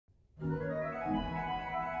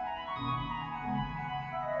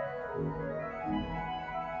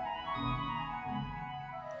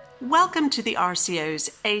Welcome to the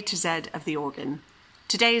RCO's A to Z of the organ.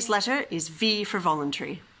 Today's letter is V for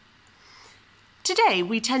voluntary. Today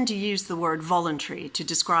we tend to use the word voluntary to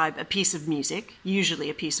describe a piece of music, usually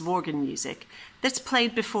a piece of organ music, that's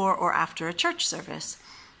played before or after a church service.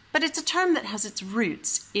 But it's a term that has its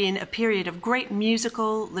roots in a period of great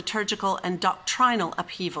musical, liturgical, and doctrinal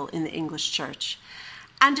upheaval in the English church.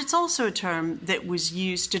 And it's also a term that was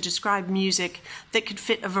used to describe music that could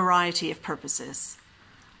fit a variety of purposes.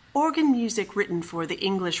 Organ music written for the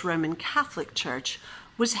English Roman Catholic Church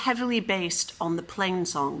was heavily based on the plain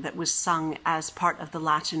song that was sung as part of the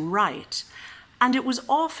Latin Rite, and it was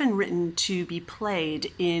often written to be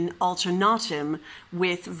played in alternatum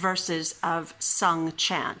with verses of sung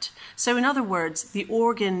chant. So in other words, the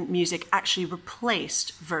organ music actually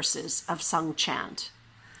replaced verses of sung chant.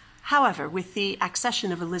 However, with the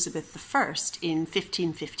accession of Elizabeth I in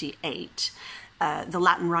 1558, the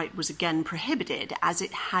Latin Rite was again prohibited, as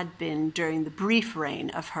it had been during the brief reign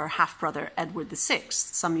of her half-brother Edward VI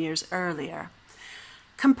some years earlier.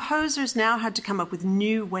 Composers now had to come up with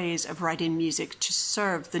new ways of writing music to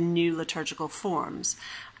serve the new liturgical forms.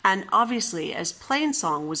 And obviously, as plain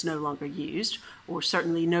song was no longer used, or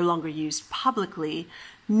certainly no longer used publicly,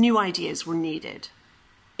 new ideas were needed.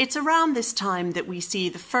 It's around this time that we see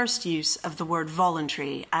the first use of the word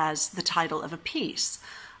voluntary as the title of a piece,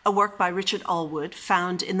 a work by Richard Allwood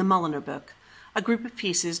found in the Mulliner Book, a group of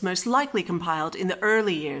pieces most likely compiled in the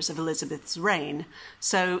early years of Elizabeth's reign,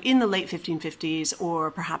 so in the late 1550s or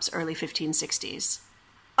perhaps early 1560s.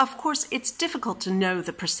 Of course, it's difficult to know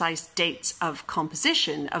the precise dates of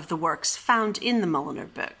composition of the works found in the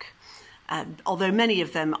Mulliner Book, although many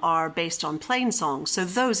of them are based on plain songs, so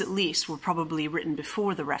those at least were probably written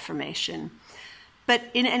before the Reformation. But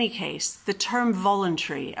in any case, the term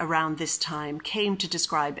voluntary around this time came to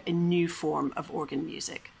describe a new form of organ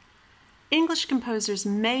music. English composers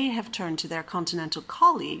may have turned to their continental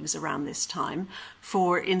colleagues around this time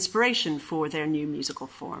for inspiration for their new musical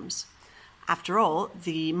forms. After all,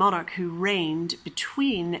 the monarch who reigned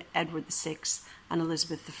between Edward VI and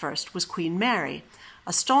Elizabeth I was Queen Mary,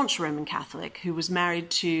 a staunch Roman Catholic who was married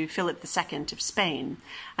to Philip II of Spain,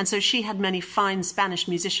 and so she had many fine Spanish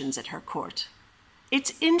musicians at her court.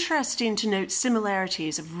 It's interesting to note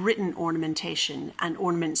similarities of written ornamentation and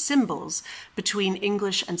ornament symbols between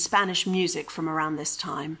English and Spanish music from around this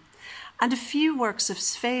time, and a few works of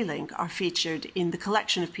Sweelinck are featured in the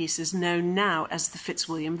collection of pieces known now as the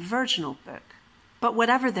Fitzwilliam Virginal Book. But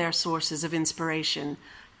whatever their sources of inspiration,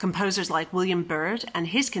 composers like William Byrd and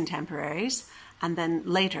his contemporaries, and then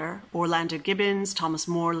later Orlando Gibbons, Thomas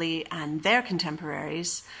Morley, and their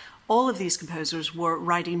contemporaries, all of these composers were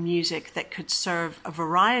writing music that could serve a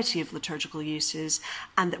variety of liturgical uses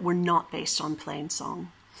and that were not based on plain song.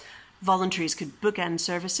 Voluntaries could bookend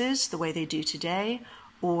services the way they do today,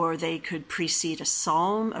 or they could precede a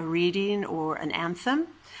psalm, a reading, or an anthem,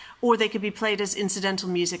 or they could be played as incidental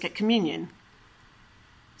music at communion.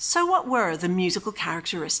 So what were the musical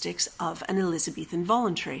characteristics of an Elizabethan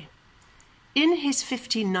voluntary? In his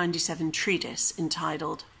 1597 treatise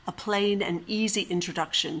entitled A Plain and Easy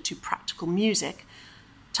Introduction to Practical Music,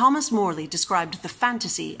 Thomas Morley described the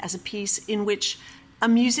fantasy as a piece in which a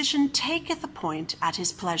musician taketh a point at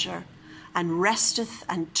his pleasure, and resteth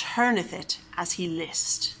and turneth it as he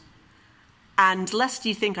list. And lest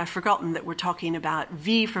you think I've forgotten that we're talking about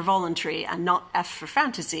V for voluntary and not F for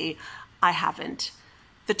fantasy, I haven't.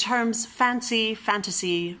 The terms fancy,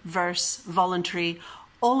 fantasy, verse, voluntary,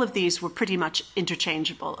 all of these were pretty much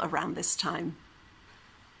interchangeable around this time.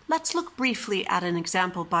 Let's look briefly at an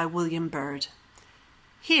example by William Byrd.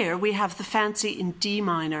 Here we have the fancy in D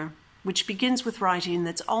minor, which begins with writing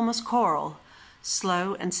that's almost choral,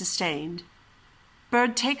 slow and sustained.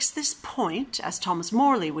 Byrd takes this point, as Thomas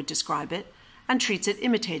Morley would describe it, and treats it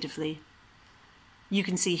imitatively. You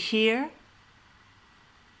can see here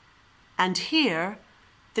and here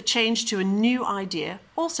the change to a new idea,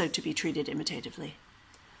 also to be treated imitatively.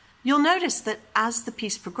 You'll notice that as the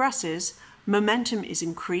piece progresses, momentum is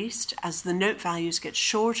increased as the note values get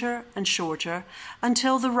shorter and shorter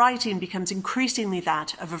until the writing becomes increasingly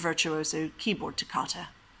that of a virtuoso keyboard toccata.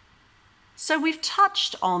 So we've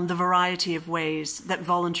touched on the variety of ways that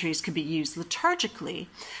voluntaries could be used liturgically,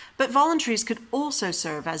 but voluntaries could also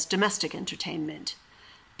serve as domestic entertainment.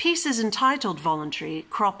 Pieces entitled voluntary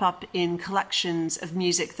crop up in collections of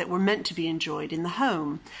music that were meant to be enjoyed in the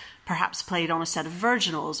home, perhaps played on a set of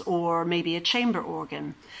virginals or maybe a chamber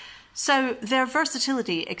organ. So their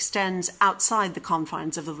versatility extends outside the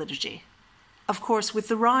confines of the liturgy. Of course, with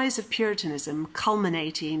the rise of Puritanism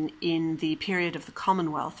culminating in the period of the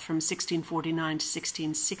Commonwealth from 1649 to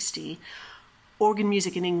 1660, organ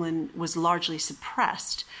music in England was largely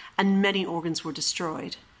suppressed and many organs were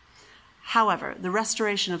destroyed. However, the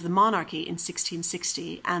restoration of the monarchy in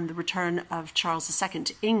 1660 and the return of Charles II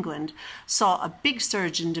to England saw a big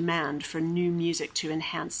surge in demand for new music to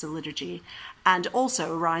enhance the liturgy, and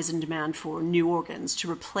also a rise in demand for new organs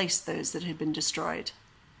to replace those that had been destroyed.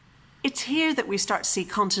 It's here that we start to see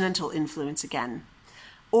continental influence again.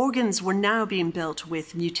 Organs were now being built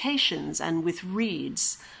with mutations and with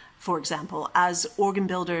reeds, for example, as organ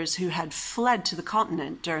builders who had fled to the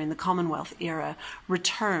continent during the Commonwealth era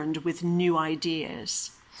returned with new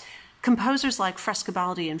ideas. Composers like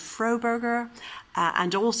Frescobaldi and Froberger,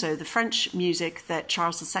 and also the French music that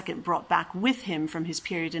Charles II brought back with him from his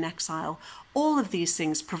period in exile, all of these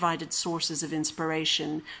things provided sources of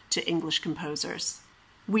inspiration to English composers.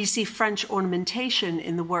 We see French ornamentation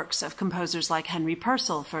in the works of composers like Henry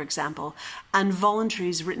Purcell, for example, and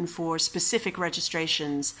voluntaries written for specific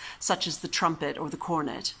registrations, such as the trumpet or the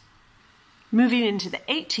cornet. Moving into the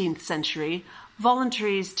 18th century,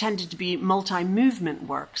 voluntaries tended to be multi-movement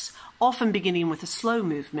works, often beginning with a slow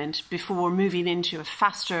movement before moving into a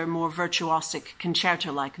faster, more virtuosic,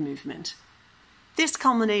 concerto-like movement. This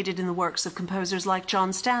culminated in the works of composers like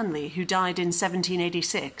John Stanley, who died in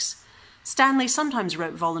 1786. Stanley sometimes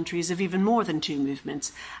wrote voluntaries of even more than 2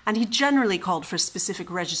 movements, and he generally called for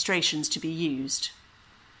specific registrations to be used.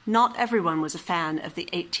 Not everyone was a fan of the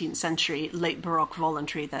 18th century late Baroque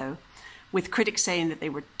voluntary, though, with critics saying that they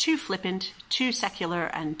were too flippant, too secular,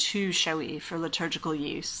 and too showy for liturgical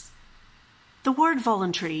use. The word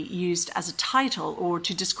voluntary, used as a title or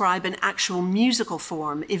to describe an actual musical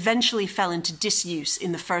form, eventually fell into disuse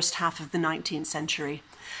in the first half of the 19th century.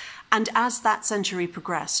 And as that century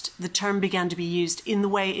progressed, the term began to be used in the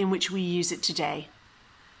way in which we use it today.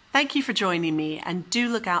 Thank you for joining me, and do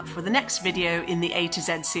look out for the next video in the A to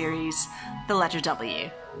Z series, the letter W.